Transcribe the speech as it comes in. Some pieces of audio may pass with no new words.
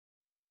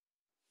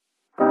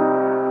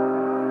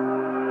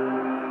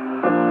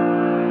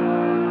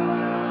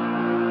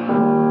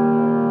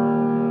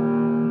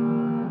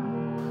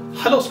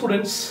Hello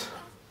students,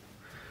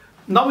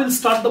 now we'll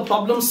start the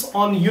problems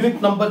on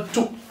unit number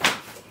 2,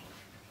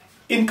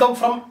 income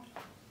from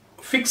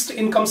fixed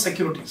income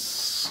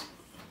securities.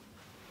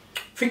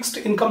 Fixed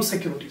income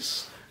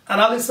securities,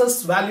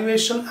 analysis,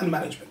 valuation and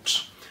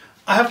management.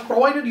 I have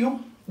provided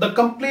you the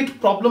complete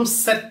problem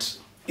set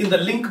in the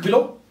link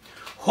below.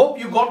 Hope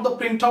you got the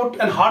printout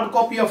and hard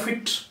copy of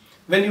it.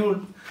 When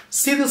you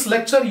see this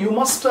lecture, you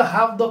must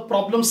have the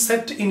problem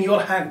set in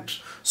your hand,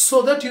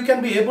 so that you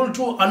can be able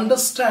to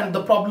understand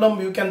the problem,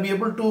 you can be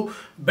able to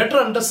better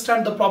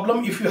understand the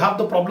problem if you have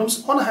the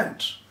problems on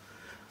hand,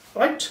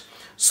 right?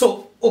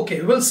 So,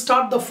 okay, we'll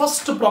start the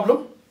first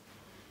problem.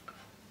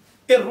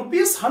 A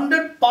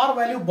 ₹100 par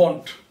value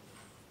bond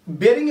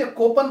bearing a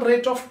coupon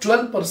rate of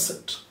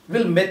 12%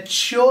 will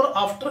mature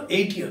after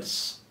 8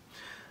 years.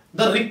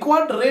 The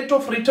required rate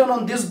of return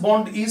on this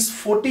bond is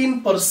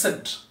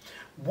 14%.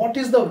 What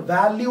is the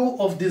value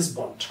of this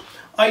bond?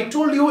 I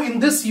told you in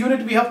this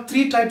unit we have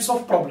 3 types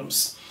of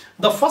problems.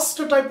 The first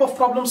type of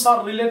problems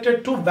are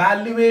related to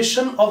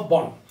valuation of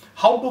bond.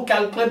 How to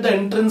calculate the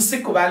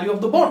intrinsic value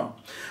of the bond.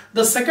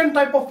 The second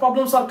type of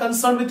problems are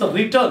concerned with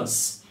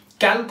returns,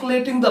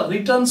 calculating the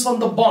returns on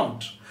the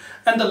bond.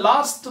 And the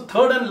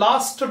third and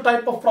last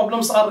type of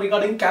problems are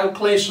regarding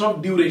calculation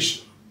of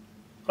duration.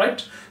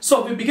 Right?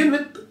 So we begin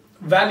with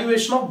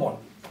valuation of bond.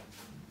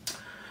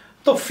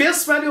 The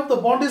face value of the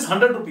bond is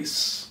 100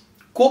 rupees.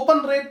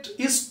 Coupon rate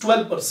is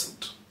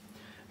 12%.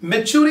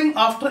 Maturing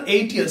after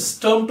 8 years.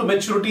 Term to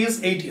maturity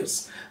is 8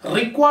 years.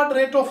 Required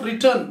rate of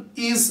return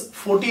is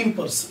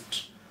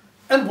 14%.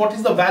 And what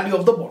is the value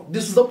of the bond?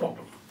 This is the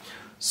problem.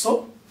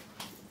 So,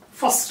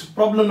 first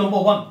problem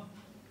number 1.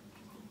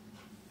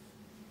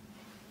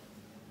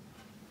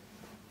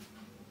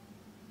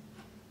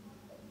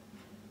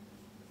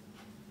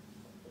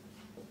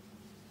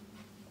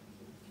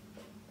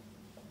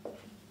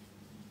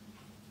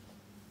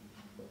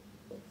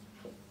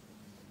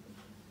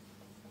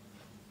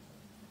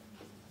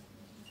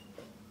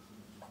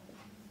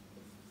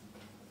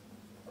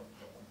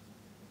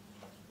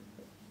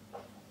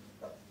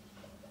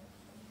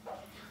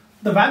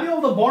 The value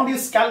of the bond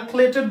is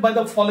calculated by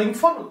the following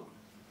formula.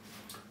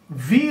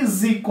 V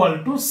is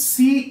equal to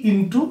C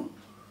into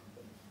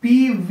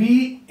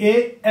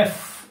PVAF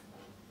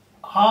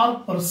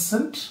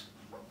R%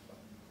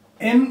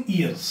 N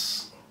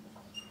years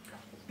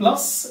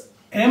plus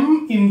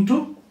M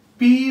into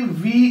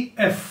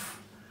PVF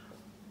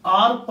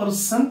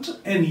R%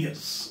 N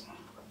years.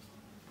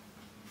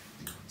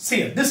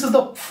 See, this is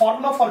the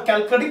formula for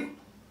calculating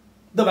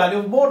the value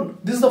of bond.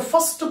 This is the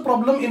first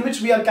problem in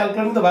which we are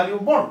calculating the value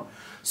of bond.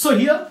 So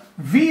here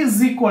V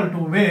is equal to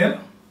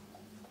where?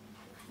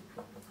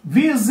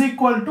 V is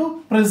equal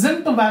to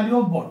present value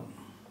of bond.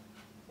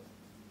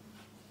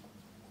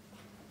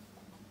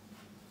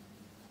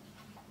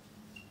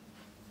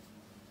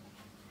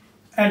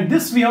 And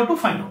this we have to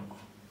find out.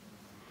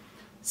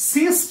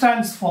 C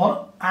stands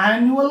for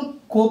annual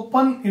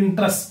coupon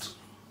interest.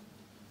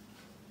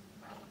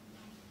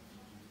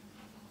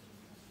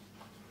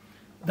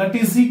 That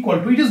is equal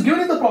to, it is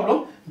given in the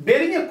problem,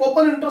 bearing a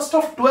coupon interest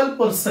of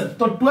 12%.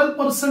 So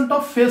 12%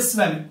 of face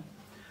value.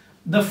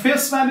 The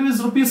face value is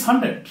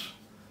 ₹100.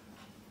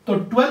 So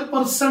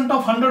 12%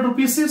 of 100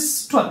 rupees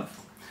is 12.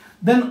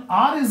 Then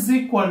R is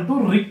equal to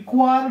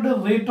required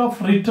rate of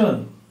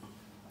return.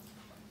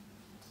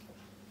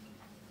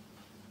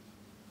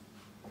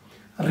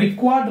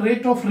 Required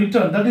rate of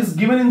return, that is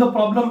given in the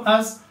problem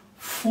as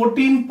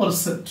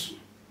 14%.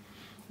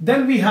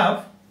 Then we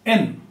have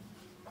N.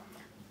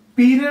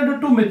 Period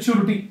to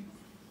maturity,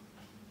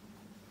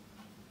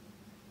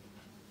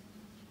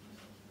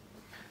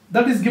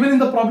 that is given in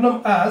the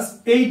problem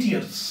as 8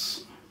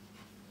 years.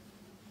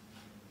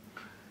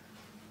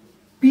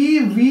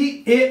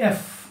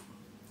 PVAF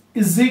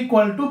is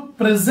equal to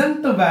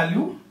present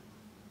value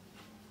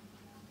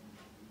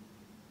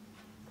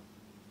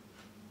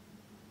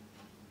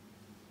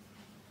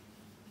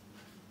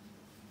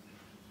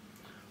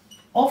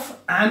of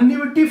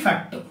annuity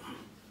factor.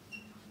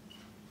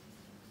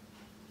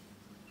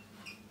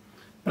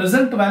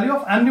 Present value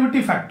of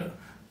annuity factor.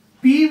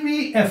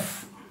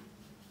 PVF,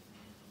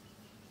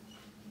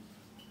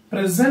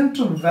 present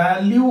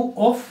value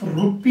of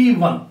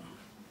 ₹1.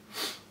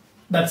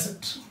 That's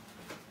it.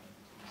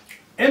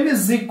 M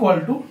is equal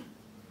to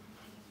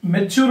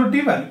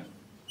maturity value.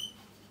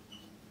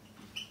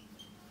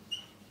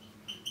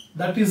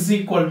 That is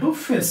equal to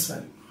face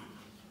value.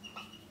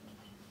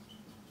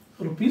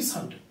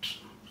 ₹100.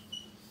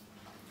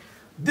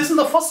 This is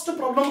the first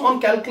problem on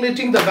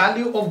calculating the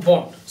value of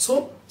bond.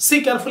 So,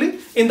 see carefully.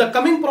 In the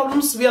coming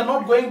problems, we are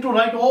not going to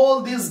write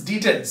all these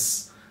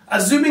details,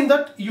 assuming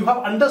that you have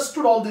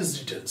understood all these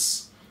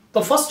details.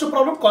 The first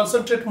problem,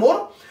 concentrate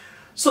more.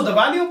 So, the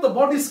value of the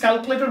bond is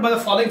calculated by the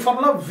following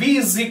formula. V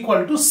is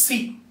equal to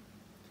C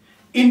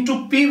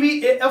into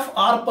PVAF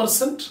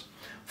R%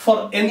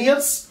 for N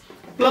years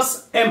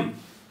plus M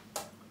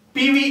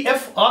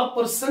PVF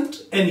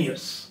R% N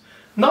years.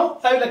 Now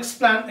I will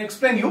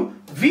explain you.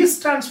 V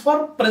stands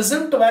for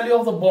present value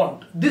of the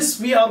bond. This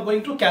we are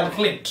going to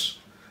calculate.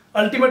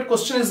 Ultimate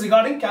question is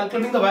regarding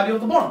calculating the value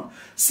of the bond.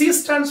 C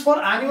stands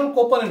for annual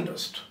coupon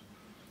interest.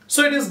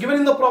 So it is given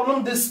in the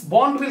problem, this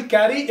bond will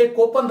carry a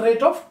coupon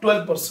rate of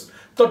 12%.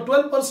 So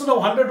 12% of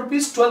 100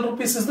 rupees, 12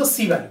 rupees is the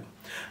C value.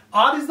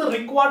 R is the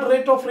required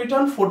rate of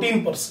return,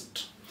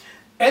 14%.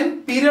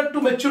 N, period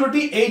to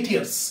maturity, 8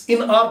 years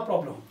in our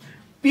problem.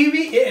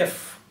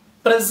 PVAF,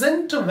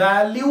 present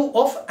value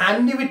of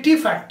annuity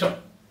factor.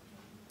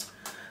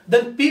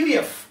 Then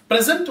PVF,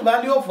 present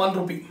value of 1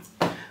 rupee.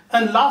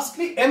 And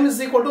lastly, M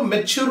is equal to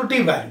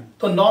maturity value.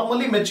 So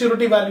normally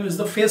maturity value is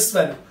the face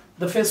value.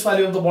 The face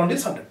value of the bond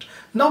is 100.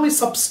 Now we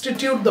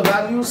substitute the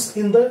values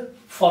in the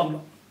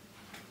formula.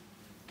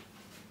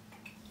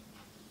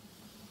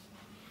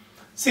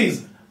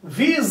 See,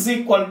 V is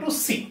equal to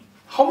C.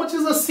 How much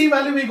is the C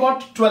value we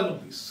got? 12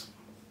 rupees.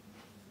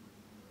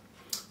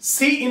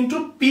 C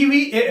into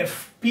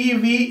PVAF.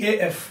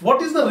 PVAF.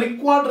 What is the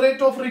required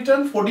rate of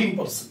return?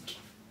 14%.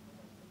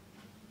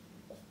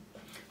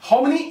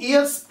 How many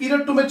years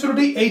period to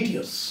maturity? 8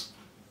 years.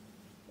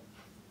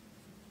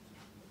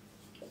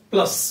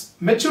 Plus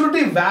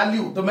maturity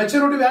value. The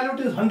maturity value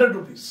is 100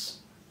 rupees.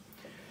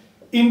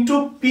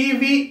 Into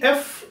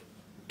PVF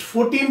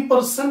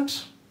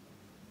 14%.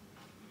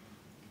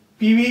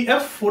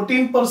 PVF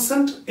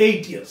 14%,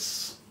 8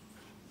 years.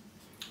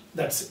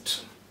 That's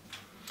it.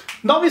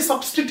 Now we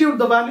substitute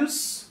the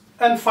values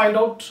and find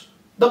out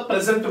the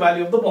present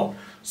value of the bond.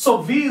 So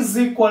V is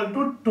equal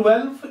to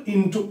 12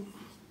 into.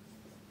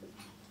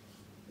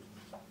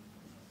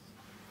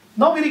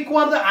 Now we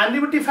require the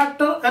annuity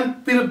factor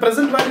and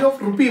present value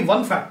of rupee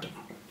 1 factor.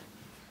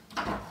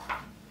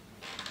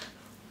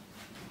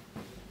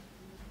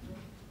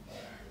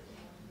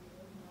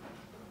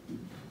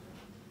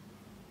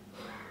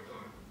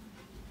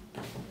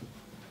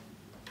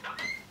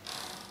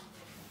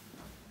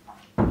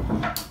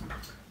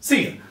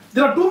 See,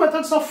 there are two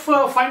methods of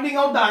finding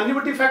out the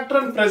annuity factor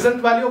and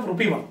present value of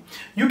rupee 1.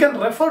 You can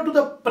refer to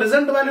the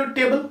present value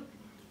table,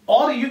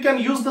 or you can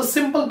use the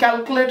simple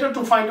calculator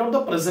to find out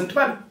the present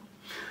value.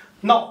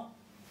 Now,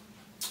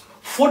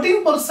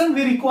 14%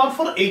 we require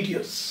for 8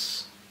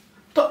 years.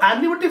 So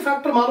annuity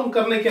factor मालूम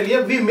करने के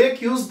लिए we make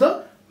use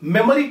the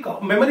memory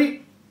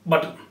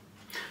button.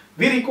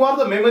 We require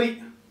the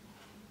memory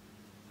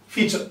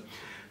feature.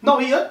 Now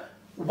here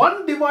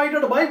 1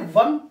 divided by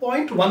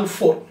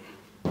 1.14.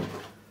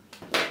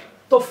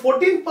 तो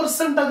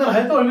 14% अगर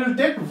है तो we will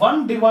take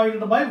 1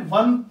 divided by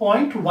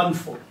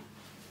 1.14.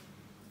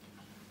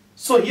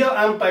 So here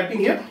I am typing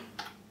here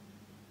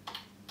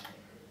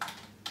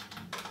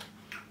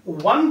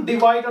 1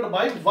 divided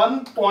by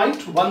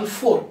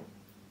 1.14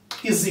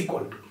 is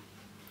equal to.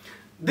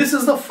 This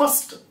is the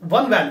first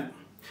one value.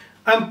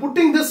 I am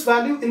putting this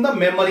value in the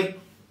memory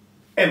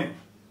M.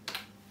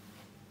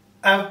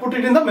 I have put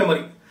it in the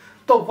memory.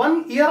 So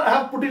 1 year I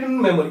have put it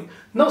in memory.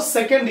 Now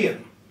second year.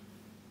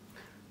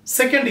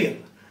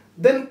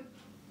 Then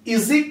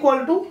is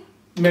equal to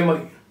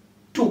memory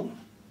 2,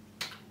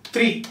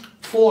 3,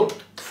 4,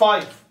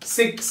 5,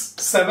 6,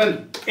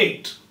 7,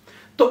 8.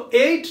 So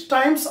 8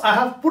 times I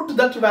have put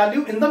that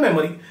value in the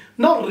memory.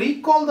 Now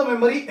recall the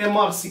memory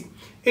MRC.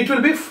 It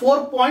will be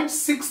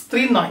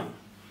 4.639.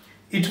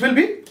 It will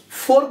be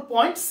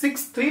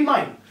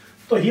 4.639.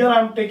 So here I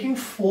am taking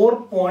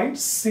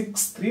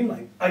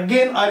 4.639.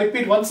 Again I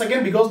repeat once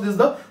again because this is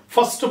the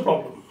first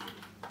problem.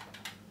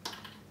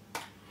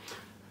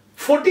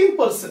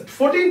 14%.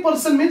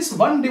 14% means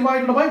 1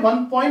 divided by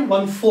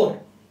 1.14.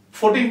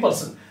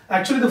 14%.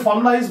 Actually the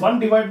formula is 1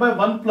 divided by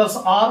 1 plus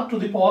R to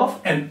the power of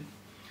N.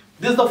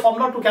 This is the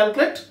formula to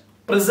calculate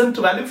present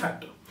value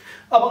factor.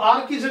 अब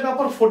R की जगह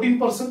पर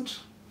 14%.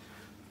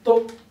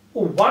 तो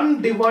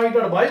 1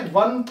 divided by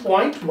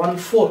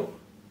 1.14.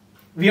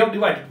 We have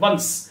divided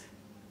once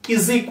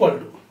is equal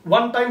to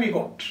 1 time we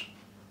got.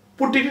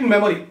 Put it in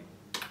memory.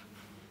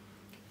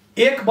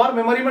 एक बार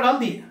memory में डाल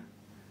दिए.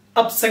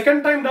 अब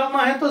सेकेंड टाइम डालना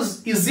है तो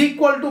is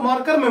equal to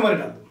marker memory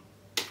डाल दो.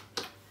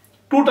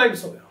 2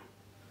 टाइम्स हो गया,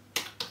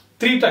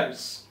 3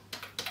 टाइम्स,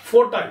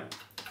 4 टाइम,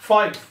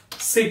 5,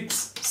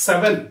 6,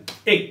 7,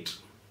 8.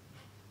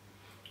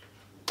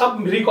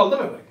 अब recall the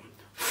memory.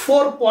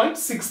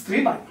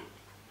 4.639.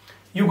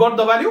 You got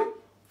the value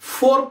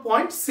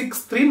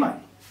 4.639.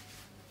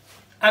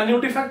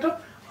 Annuity factor.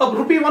 Ab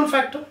rupee 1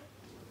 factor.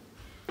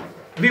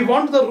 We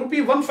want the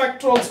rupee 1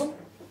 factor also.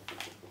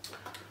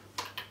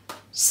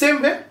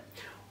 Same way.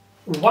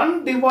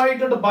 1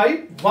 divided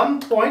by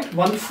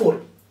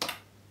 1.14.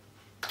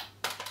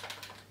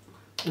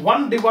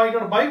 1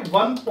 divided by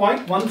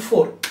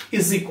 1.14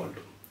 is equal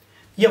to.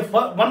 Yeah,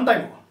 one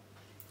time.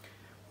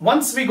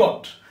 Once we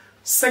got.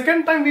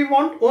 Second time we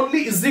want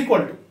only is equal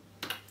to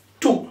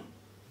 2,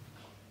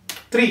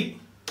 3,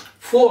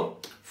 4,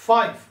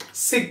 5,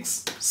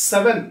 6,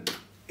 7,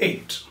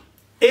 8.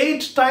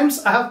 8 times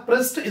I have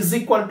pressed is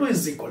equal to.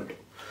 So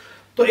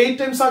 8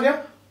 times आ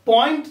गया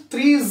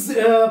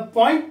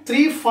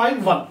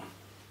 0.351.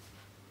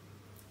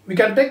 We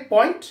can take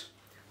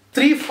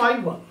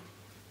 0.351.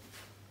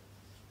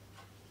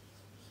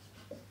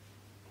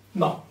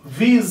 Now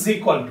V is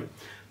equal to.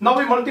 Now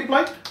we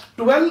multiply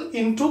 12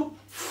 into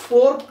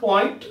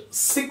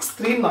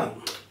 54.639.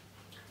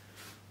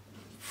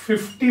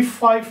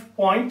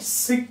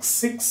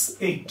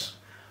 55.668.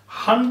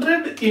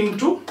 100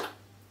 into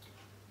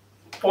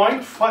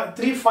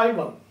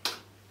 0.351.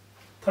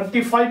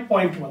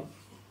 35.1.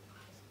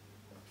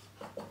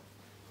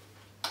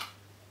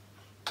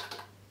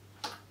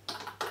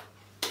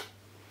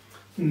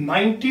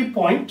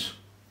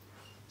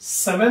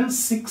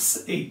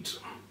 90.768,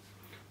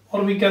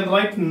 or we can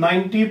write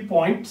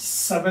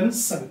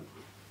 90.77.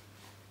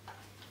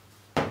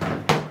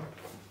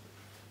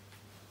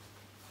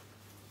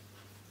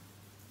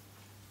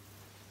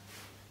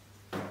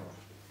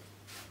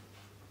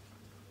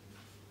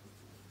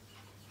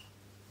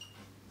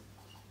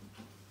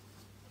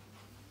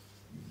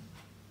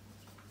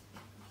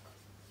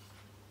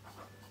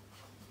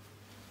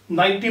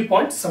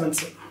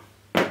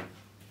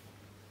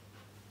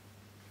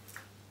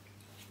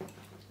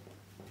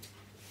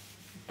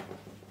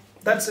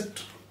 That's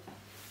it.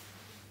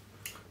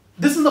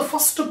 This is the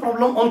first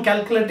problem on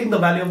calculating the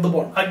value of the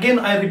bond. Again,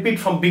 I repeat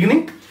from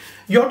beginning.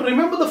 You have to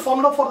remember the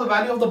formula for the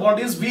value of the bond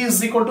is V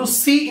is equal to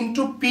C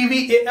into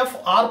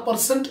PVAF R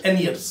 % N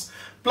years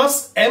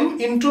plus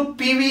M into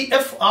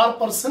PVF R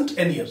 %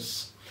 N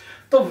years.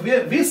 So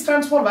V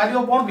stands for value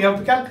of bond. We have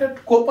to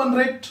calculate coupon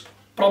rate.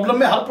 Problem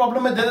में हर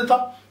problem में दे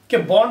देता कि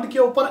bond के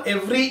ऊपर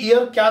every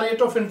year क्या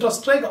rate of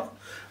interest रहेगा.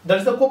 That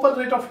is the coupon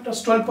rate of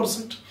interest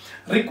 12%.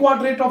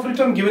 Required rate of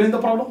return given in the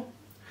problem.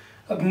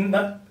 N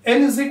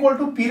is equal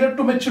to period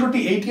to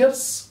maturity 8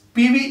 years.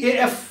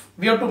 PVAF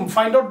we have to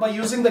find out by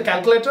using the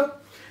calculator.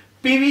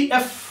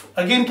 PVF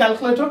again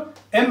calculator.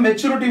 M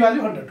maturity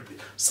value 100 rupees.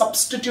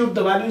 Substitute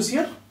the values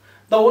here.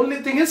 The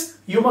only thing is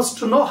you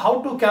must know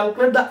how to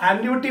calculate the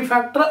annuity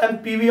factor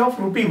and PV of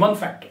rupee 1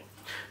 factor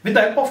with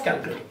the help of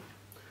calculator.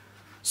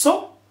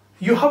 So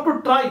you have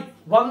to try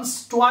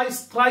once,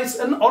 twice, thrice,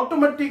 and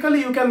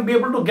automatically you can be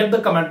able to get the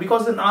command,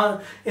 because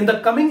in the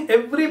coming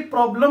every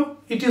problem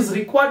it is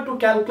required to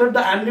calculate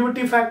the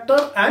annuity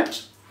factor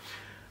and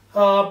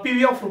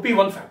PV of rupee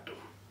 1 factor.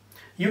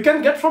 You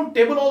can get from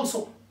table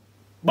also,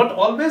 but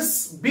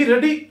always be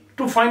ready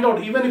to find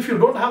out. Even if you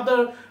don't have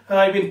the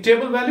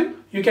table value,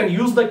 you can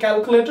use the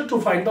calculator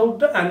to find out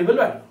the annual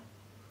value.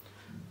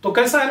 तो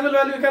कैसा annual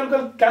value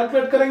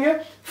calculate करेंगे?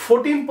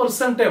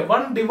 14% है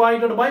 1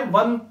 divided by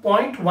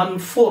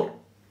 1.14.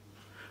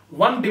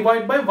 1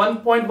 divide by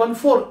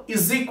 1.14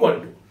 is equal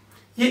to,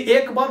 ये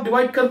एक बार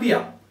divide कर दिया,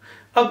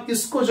 अब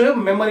इसको जो है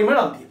मेमोरी में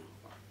डाल दिया,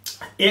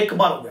 एक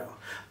बार हो गया.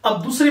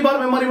 अब दूसरी बार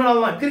मेमोरी में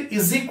डालना है, फिर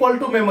इज इक्वल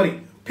टू मेमोरी,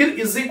 फिर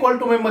is equal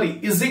to memory,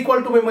 is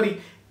equal to memory.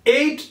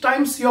 8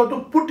 times you have to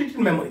put it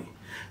in memory.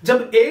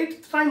 जब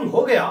 8th टाइम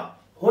हो गया,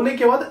 होने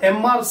के बाद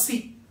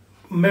MRC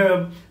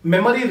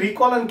memory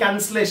recall and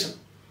cancellation.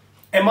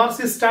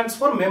 MRC stands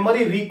for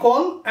memory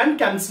recall and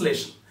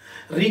cancellation.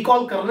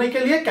 Recall करने के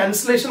लिए,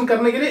 cancellation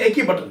करने के लिए एक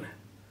ही बटन है.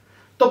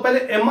 तो पहले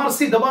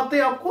MRC दबाते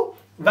हैं, आपको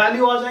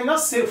वैल्यू आ जाएगा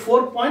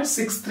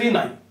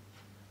 4.639,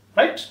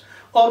 राइट.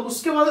 और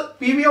उसके बाद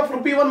PV ऑफ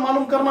rupee 1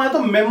 मालूम करना है तो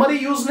मेमोरी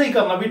यूज नहीं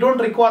करना. We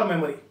don't require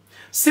memory.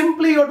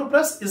 Simply you have to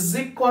press is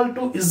equal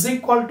to, is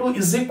equal to,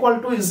 is equal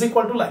to, is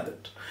equal to like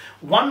that.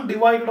 1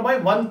 divided by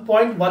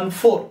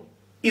 1.14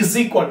 is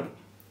equal to,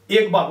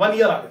 एक बार 1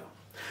 year आ गया.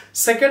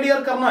 Second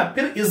year करना है,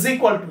 फिर is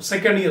equal to,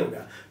 second year हो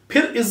गया,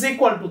 फिर is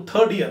equal to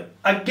third year,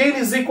 again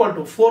is equal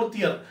to fourth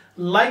year.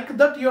 Like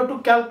that you have to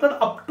calculate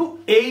up to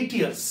 8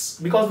 years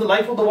because the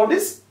life of the bond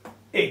is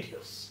 8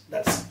 years.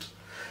 That's it.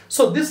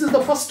 So this is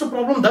the first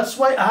problem. That's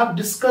why I have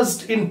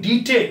discussed in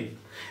detail.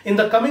 In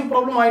the coming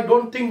problem, I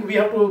don't think we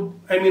have to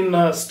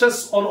stress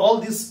on all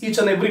this, each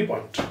and every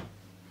point.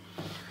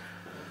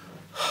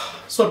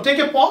 So take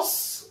a pause,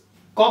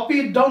 copy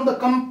it down, the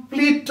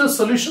complete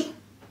solution.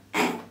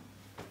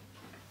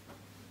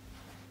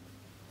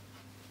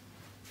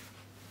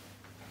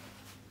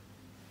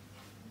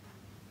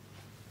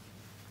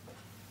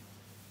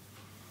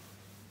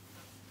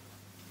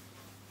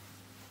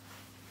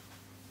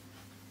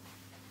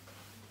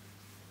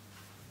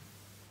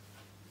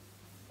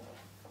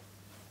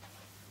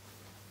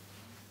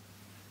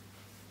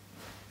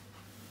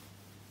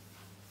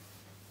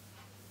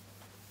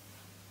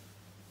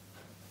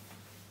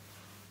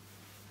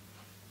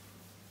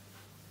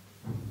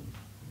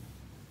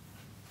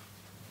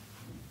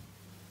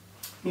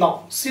 Now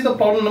see the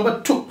problem number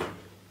 2.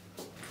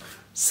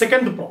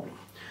 Second problem.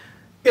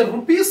 A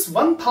rupees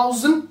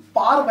 1000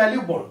 par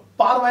value bond.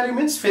 Par value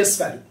means face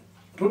value.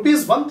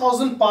 Rupees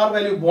 1000 par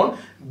value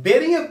bond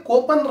bearing a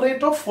coupon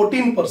rate of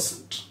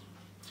 14%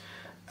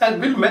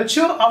 and will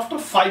mature after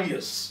 5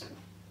 years.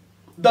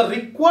 The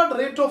required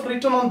rate of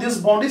return on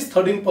this bond is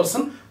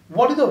 13%.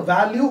 What is the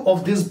value of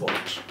this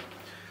bond?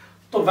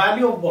 The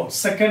value of bond.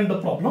 Second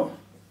problem.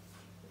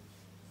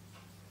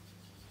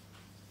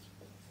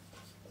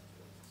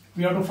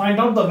 We have to find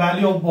out the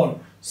value of bond.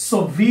 So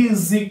V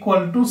is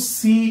equal to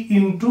C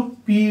into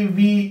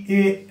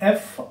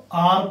PVAF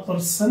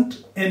R%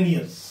 N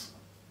years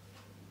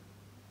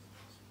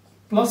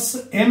plus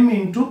M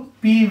into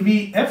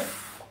PVF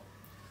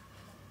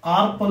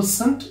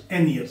R%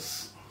 N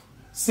years.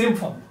 Same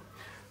formula.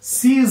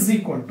 C is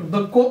equal to,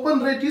 the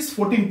coupon rate is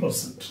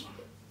 14%.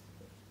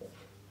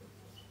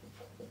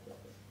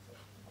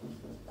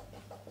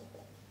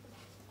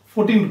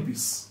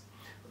 ₹14.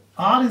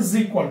 R is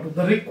equal to,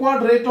 the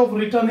required rate of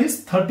return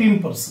is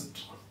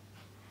 13%.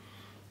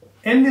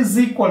 N is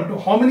equal to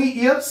how many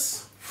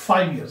years?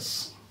 5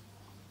 years.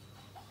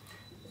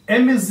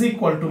 M is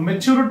equal to,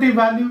 maturity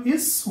value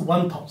is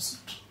 1000.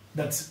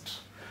 That's it.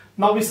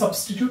 Now we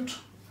substitute.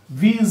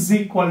 V is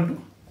equal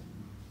to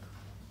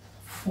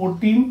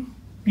 14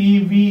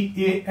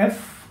 PVAF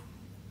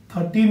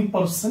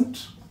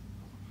 13%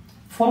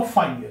 for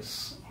 5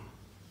 years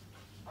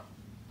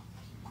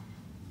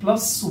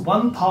plus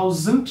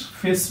 1000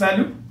 face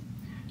value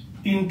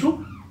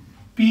into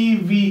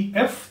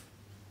PVF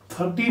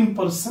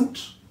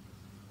 13%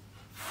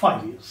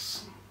 5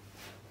 years.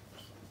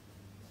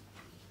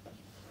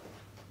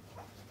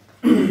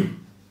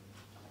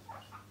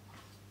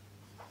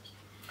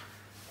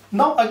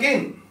 Now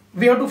again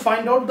we have to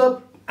find out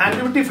the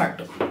annuity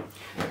factor.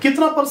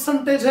 कितना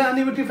percentage है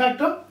annuity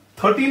factor?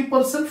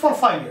 13% for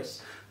 5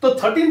 years. तो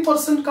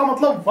 13% का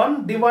मतलब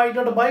 1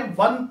 divided by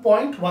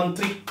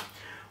 1.13.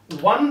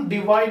 1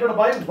 divided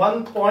by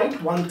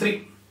 1.13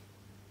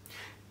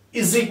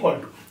 is equal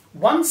to,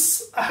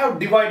 once I have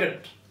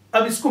divided,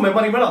 अब इसको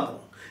memory में डाल दूं.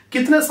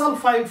 कितने साल?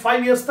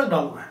 5 इयर्स तक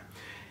डालना है.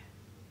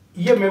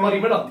 ये मेमोरी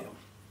में डाल दिया.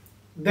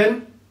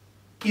 Then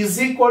is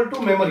equal to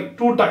memory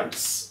 2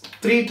 times,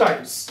 3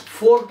 times,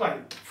 4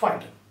 times, 5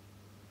 times.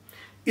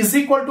 Is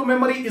equal to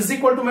memory, is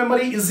equal to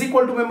memory, is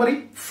equal to memory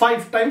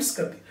 5 times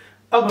कर दी.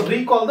 अब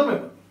recall the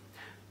memory.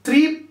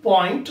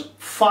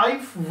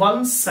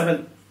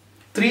 3.517.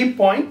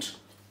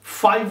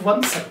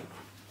 3.517.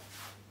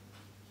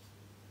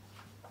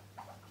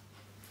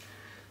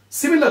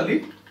 Similarly,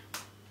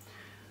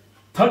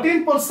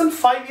 13%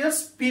 5 years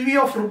PV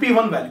of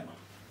 ₹1 value.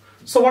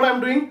 So what I am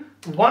doing?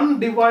 1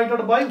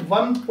 divided by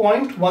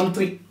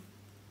 1.13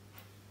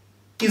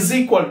 is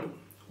equal to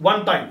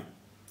 1 time,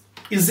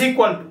 is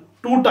equal to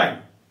 2 time,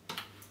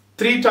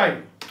 3 time,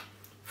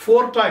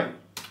 4 time,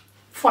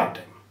 5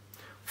 time.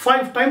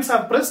 5 times I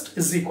have pressed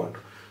is equal to.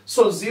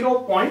 So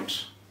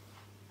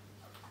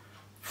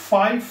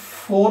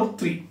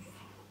 0.543.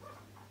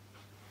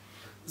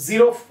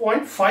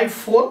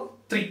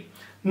 0.543.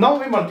 Now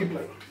we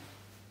multiply.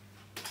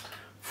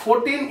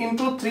 14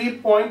 into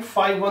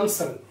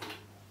 3.517.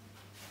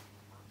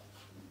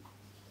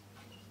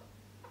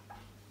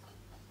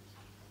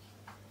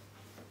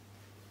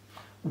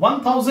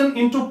 1000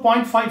 into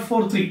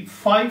 0.543,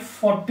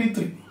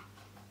 543.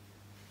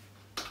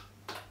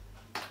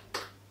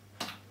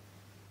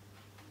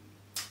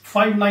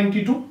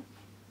 592.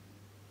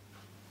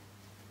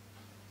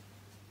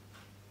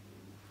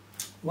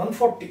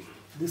 140.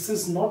 This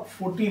is not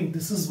 14,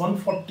 this is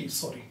 140,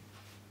 sorry.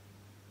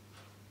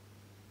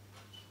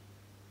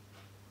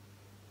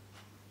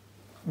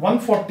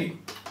 140.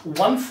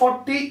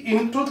 140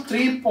 into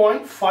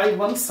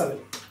 3.517.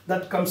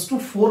 That comes to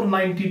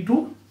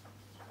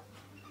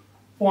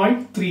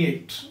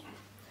 492.38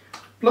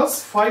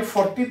 plus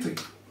 543,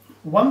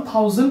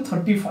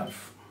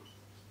 1035.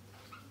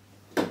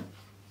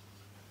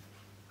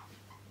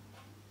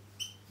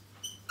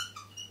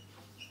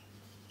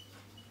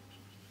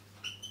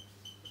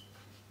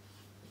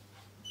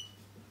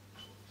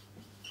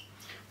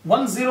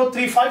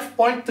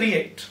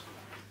 $1035.38.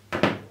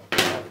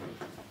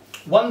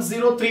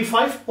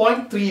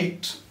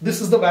 1035.38.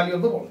 This is the value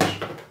of the bond.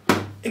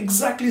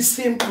 Exactly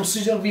same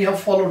procedure we have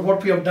followed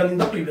what we have done in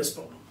the previous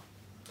problem.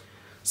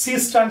 C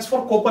stands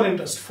for coupon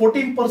interest.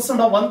 14%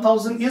 of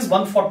 1000 is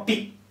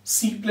 140.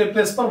 C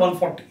place per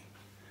 140.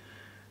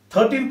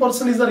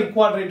 13% is the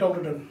required rate of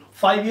return.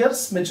 5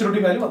 years,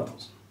 maturity value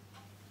 1000.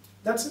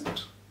 That's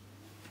it.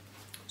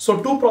 So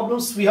 2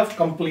 problems we have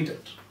completed.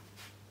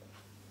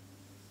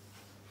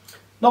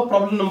 Now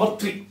problem number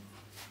 3.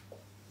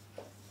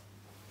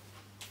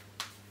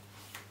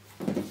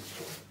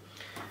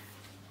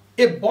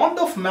 A bond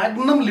of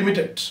Magnum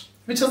Limited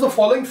which has the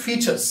following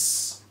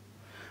features: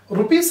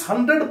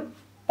 ₹100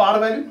 par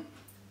value,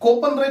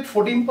 coupon rate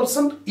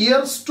 14%,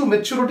 years to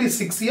maturity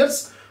 6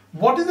 years.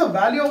 What is the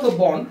value of the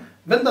bond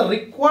when the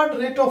required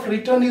rate of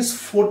return is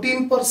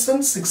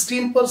 14%,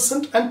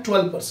 16% and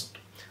 12%?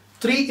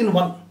 3 in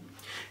 1.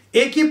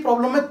 एक ही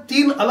problem में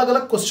 3 अलग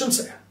अलग questions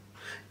है.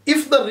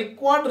 If the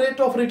required rate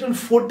of return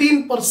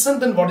 14%,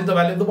 then what is the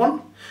value of the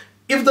bond?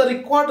 If the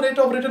required rate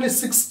of return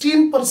is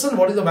 16%,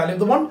 what is the value of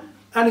the bond?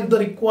 And if the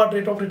required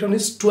rate of return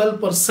is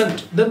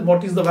 12%, then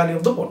what is the value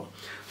of the bond?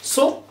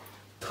 So,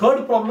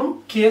 third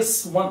problem,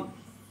 case 1.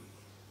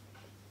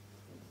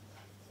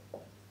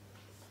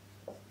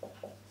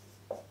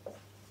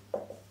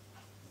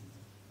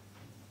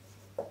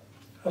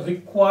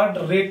 Required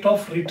rate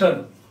of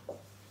return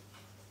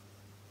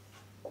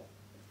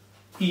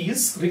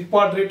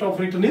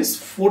is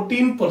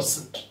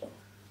 14%.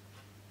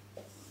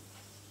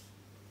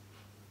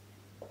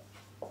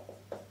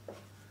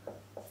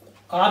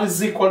 R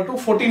is equal to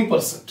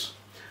 14%.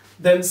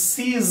 Then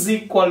C is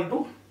equal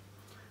to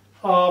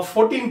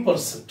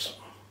 14%.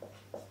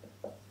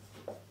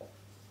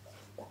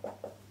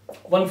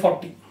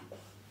 140.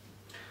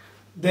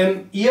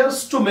 Then years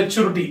to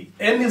maturity,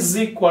 n is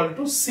equal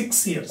to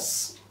 6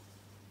 years.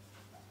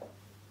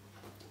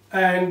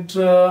 And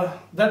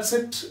that's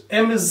it.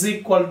 M is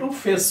equal to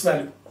face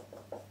value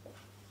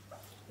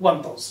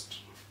 1000.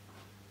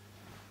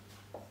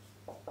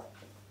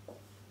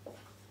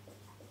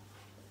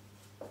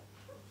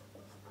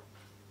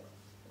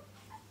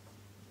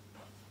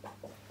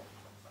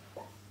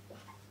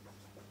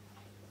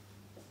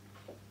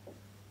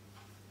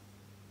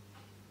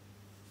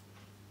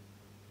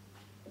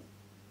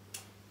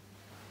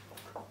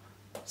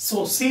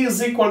 So C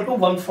is equal to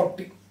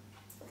 140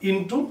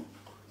 into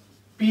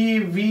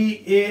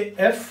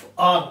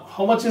PVAFR.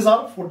 How much is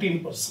R?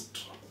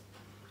 14%.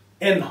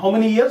 N, how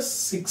many years?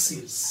 6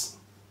 years.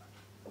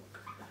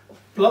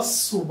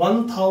 Plus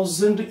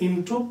 1000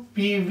 into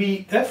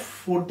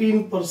PVF,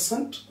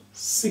 14%,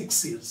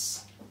 6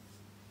 years.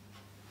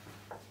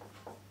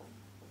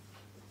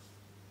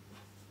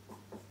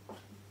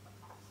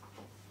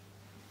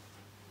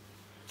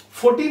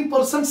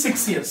 %,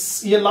 6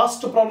 years. Ye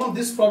last problem.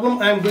 This problem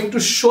I am going to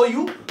show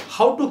you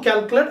how to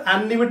calculate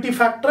annuity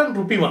factor and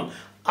rupee 1.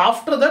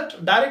 After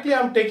that, directly I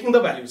am taking the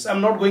values. I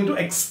am not going to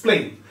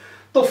explain.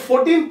 So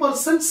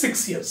 14%,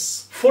 6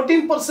 years.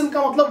 14%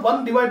 का मतलब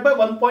 1 divided by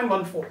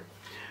 1.14.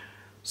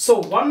 So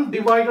 1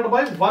 divided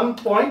by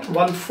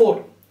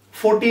 1.14.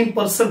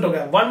 14% हो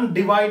गया. 1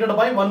 divided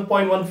by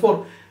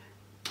 1.14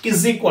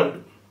 is equal to.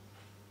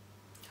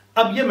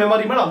 अब ये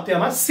memory में डालते हैं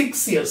हमारे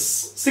 6 years,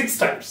 6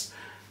 times.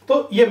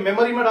 तो ये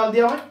मेमोरी में डाल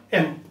दिया मैं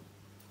m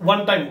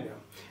 1 टाइम हो गया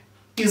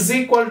is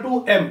equal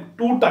to m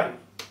 2 time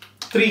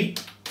 3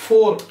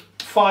 4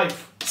 5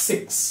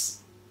 6.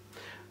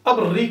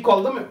 अब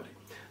recall the memory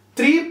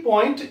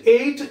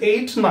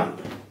 3.889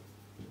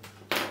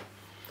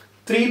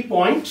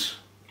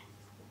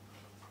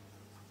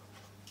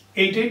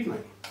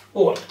 3.889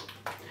 over.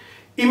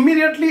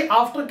 Immediately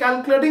after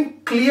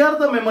calculating, clear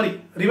the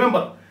memory.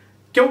 Remember,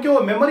 क्योंकि वो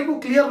मेमोरी को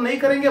क्लियर नहीं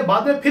करेंगे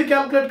बाद में फिर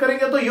कैलकुलेट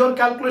करेंगे तो your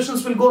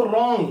calculations will go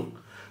wrong.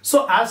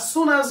 So as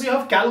soon as you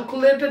have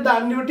calculated the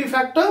annuity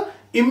factor,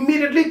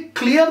 immediately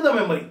clear the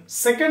memory.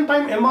 Second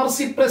time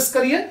MRC press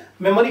करिए,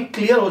 मेमोरी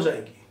क्लियर हो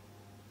जाएगी.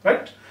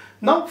 Right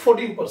now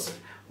 14%.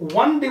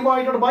 1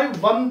 divided by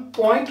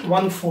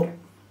 1.14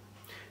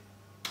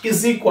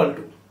 is equal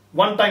to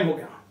 1 time हो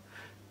गया,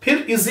 फिर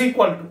is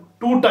equal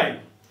to 2 time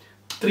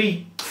 3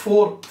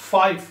 4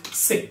 5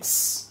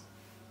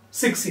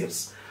 6 years.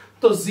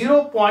 तो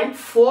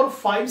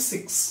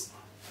 0.456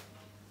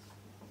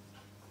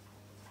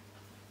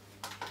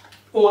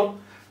 और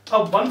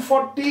अब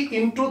 140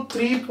 into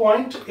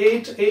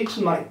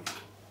 3.889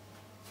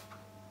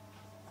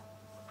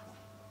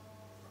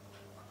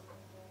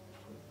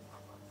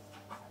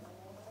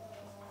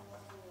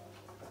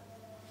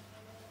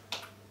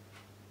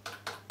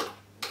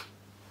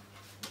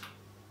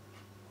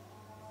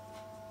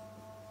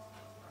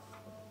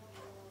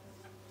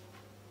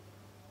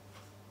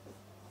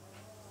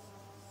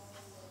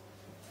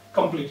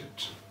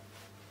 completed.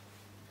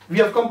 We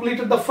have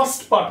completed the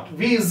first part.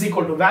 V is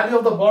equal to value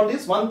of the bond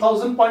is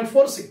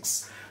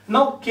 1000.46.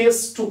 Now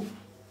case 2.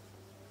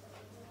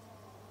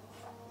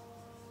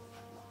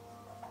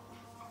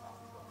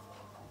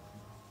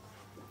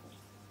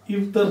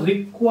 If the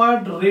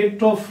required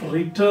rate of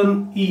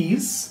return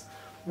is,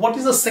 what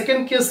is the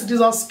second case it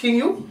is asking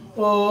you?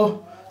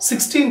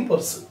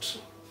 16%.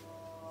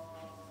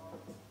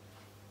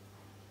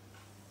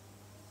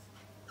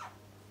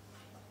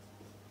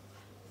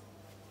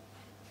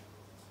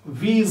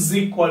 V is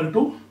equal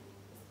to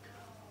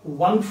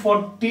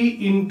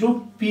 140 into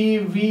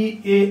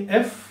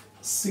PVAF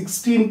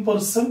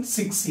 16%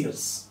 6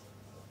 years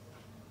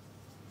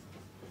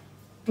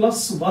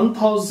plus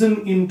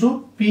 1000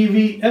 into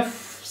PVF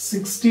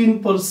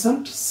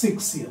 16%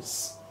 6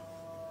 years.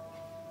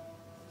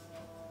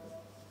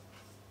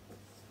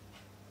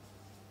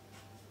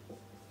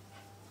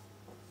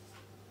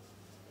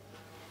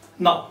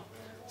 Now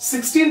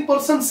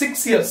 16%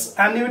 6 years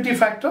annuity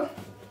factor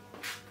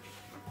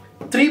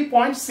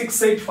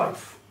 3.685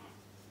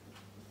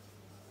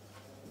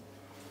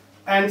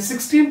 and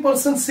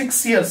 16%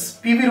 6 years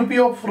PV rupee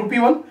of rupee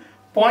 1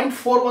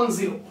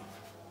 0.410.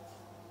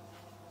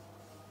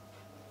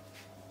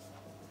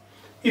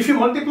 If you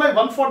multiply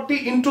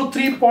 140 into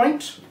 3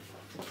 point,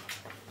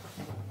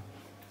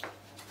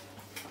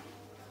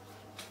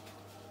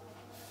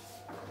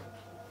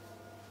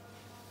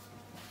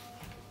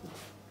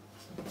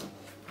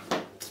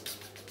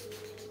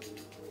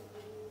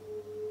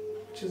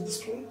 is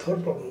this one?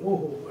 Third problem.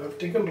 Oh, I have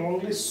taken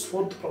wrongly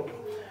fourth problem.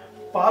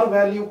 Par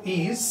value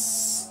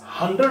is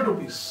 100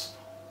 rupees.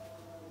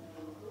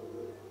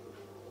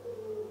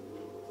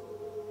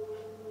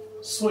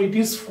 So it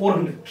is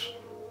 400.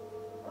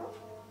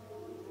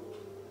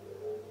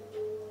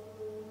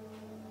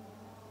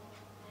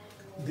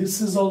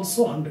 This is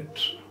also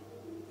 100.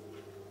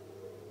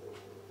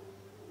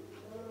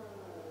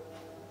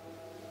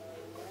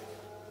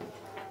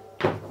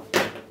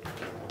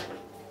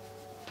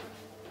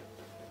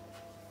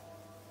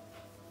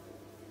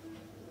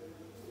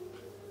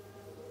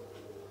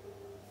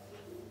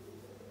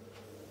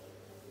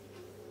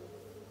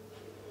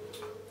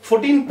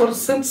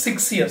 14%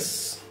 6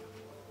 years.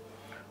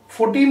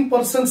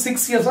 14%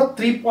 6 years are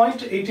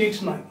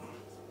 3.889.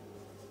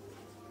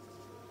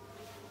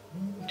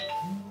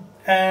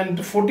 And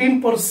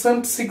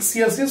 14% 6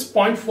 years is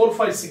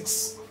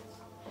 0.456.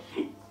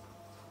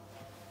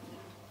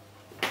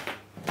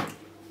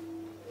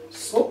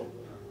 So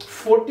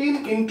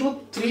 14 into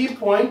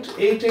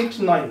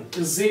 3.889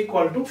 is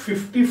equal to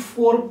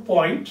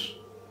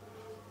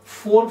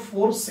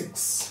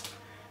 54.446.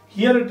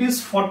 Here it is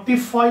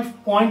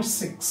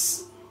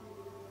 45.6.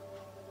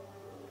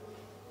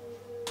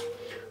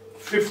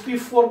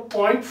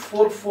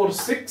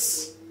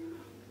 54.446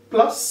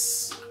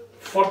 plus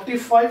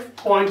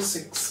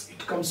 45.6.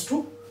 It comes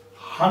to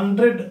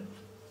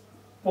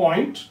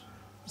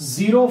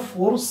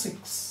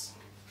 100.046.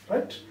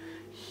 Right?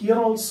 Here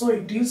also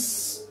it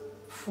is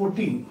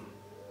 14.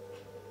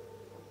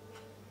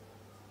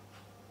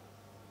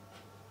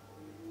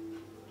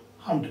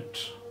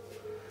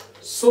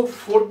 So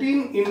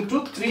 14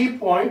 into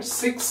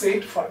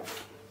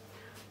 3.685,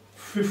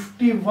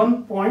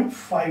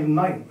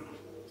 51.59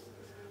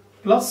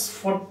 plus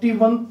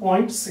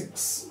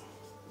 41.6,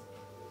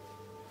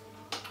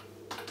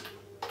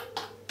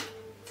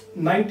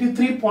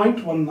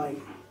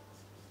 93.19.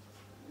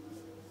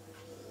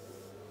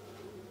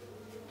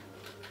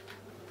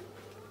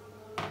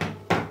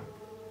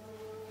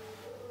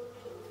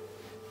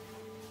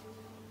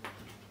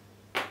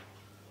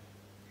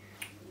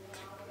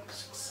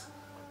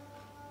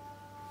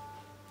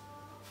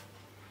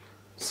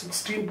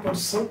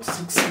 %,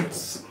 6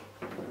 years.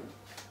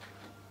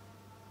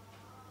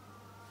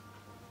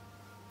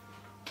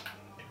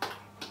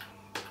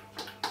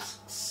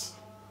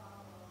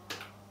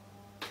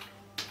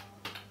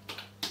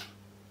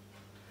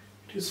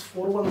 It is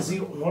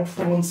 410, not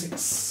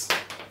 416.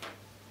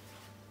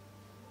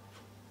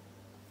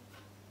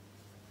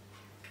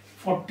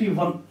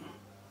 41.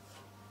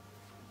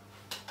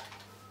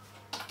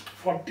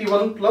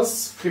 41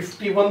 plus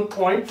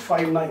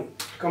 51.59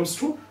 comes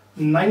to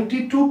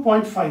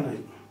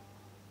 92.59.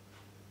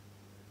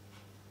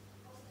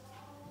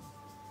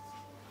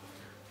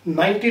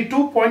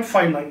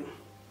 92.59.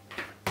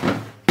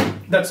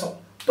 That's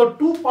all. So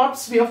two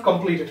parts we have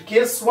completed,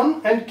 case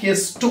 1 and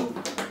case 2.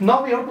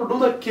 Now we have to do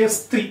the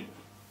case 3.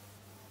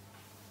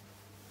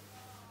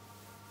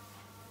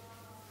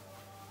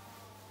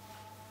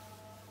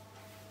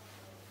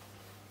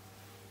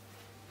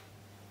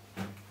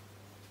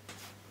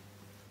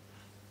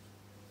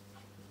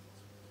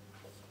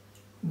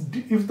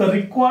 If the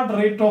required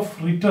rate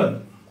of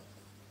return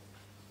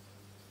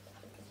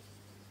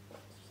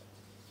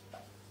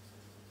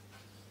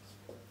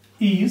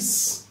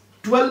is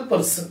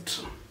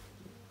 12%,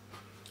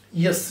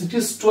 yes, it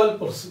is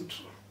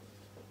 12%.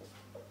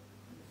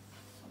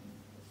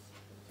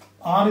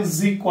 R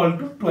is equal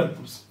to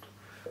 12%.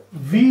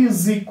 V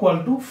is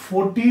equal to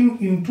 14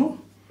 into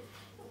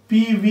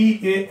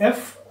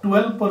PVAF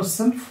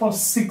 12% for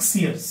 6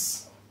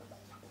 years.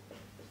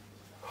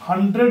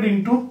 100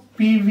 into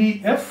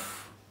PVF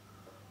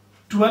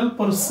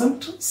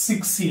 12%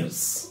 6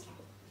 years.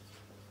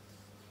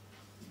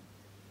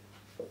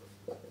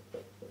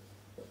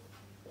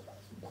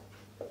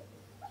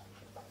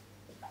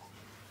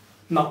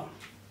 Now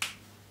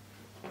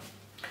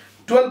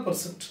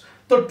 12%.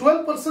 So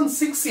 12%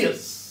 6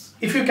 years.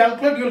 If you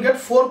calculate, you will get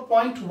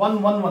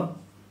 4.111.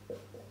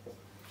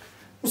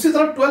 उसी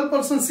तरह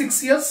 12%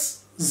 6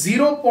 years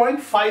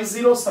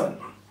 0.507.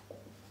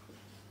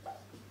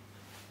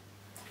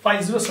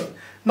 507.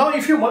 Now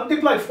if you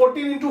multiply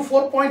 14 into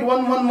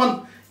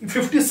 4.111,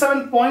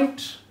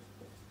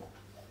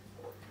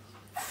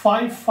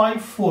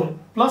 57.554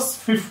 plus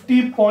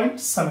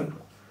 50.7.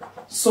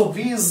 So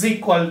V is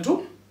equal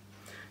to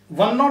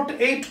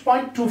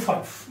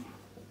 108.25.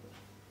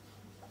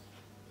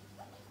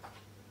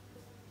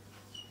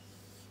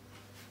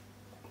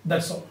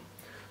 That's all.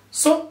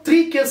 So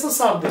three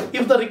cases are there.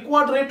 If the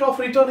required rate of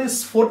return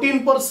is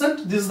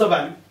 14%, this is the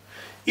value.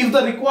 If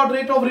the required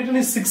rate of return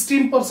is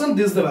 16%,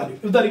 this is the value.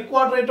 If the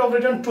required rate of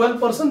return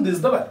 12%, this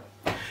is the value.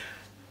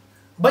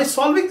 By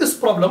solving this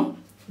problem,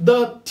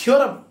 the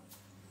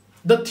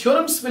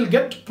theorems will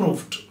get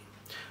proved.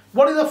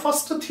 What is the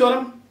first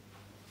theorem?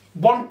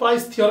 Bond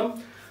price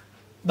theorem.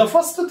 The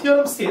first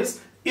theorem says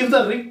if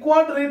the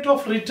required rate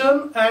of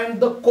return and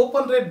the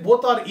coupon rate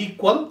both are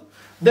equal,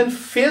 then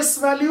face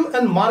value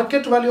and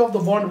market value of the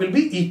bond will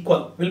be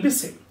equal, will be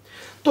same.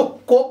 तो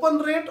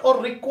coupon rate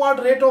और required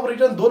rate of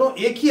return दोनों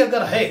एक ही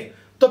अगर है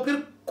तो फिर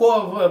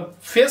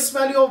face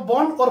value of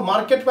bond और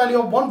market value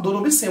of bond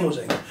दोनों भी सेम हो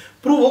जाएंगे.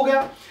 प्रूव हो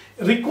गया.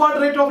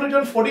 रिक्वायर्ड रेट ऑफ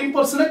रिटर्न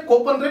 14% है,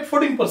 कूपन रेट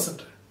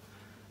 14% है.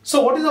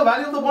 So what is the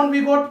value of the bond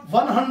we got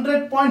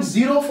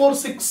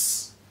 100.046.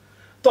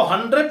 तो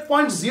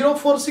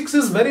 100.046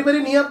 is very very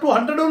near to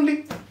 100 only.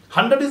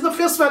 100 is the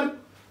face value.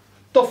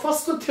 तो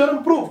first theorem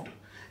proved.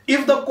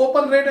 If the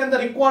coupon rate and the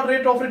required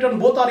rate of return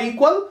both are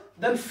equal,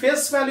 then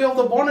face value of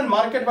the bond and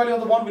market value of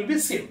the bond will be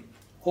same.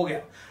 हो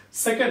गया.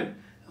 Second,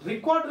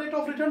 required rate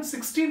of return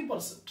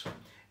 16%.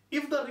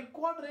 If the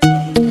required rate of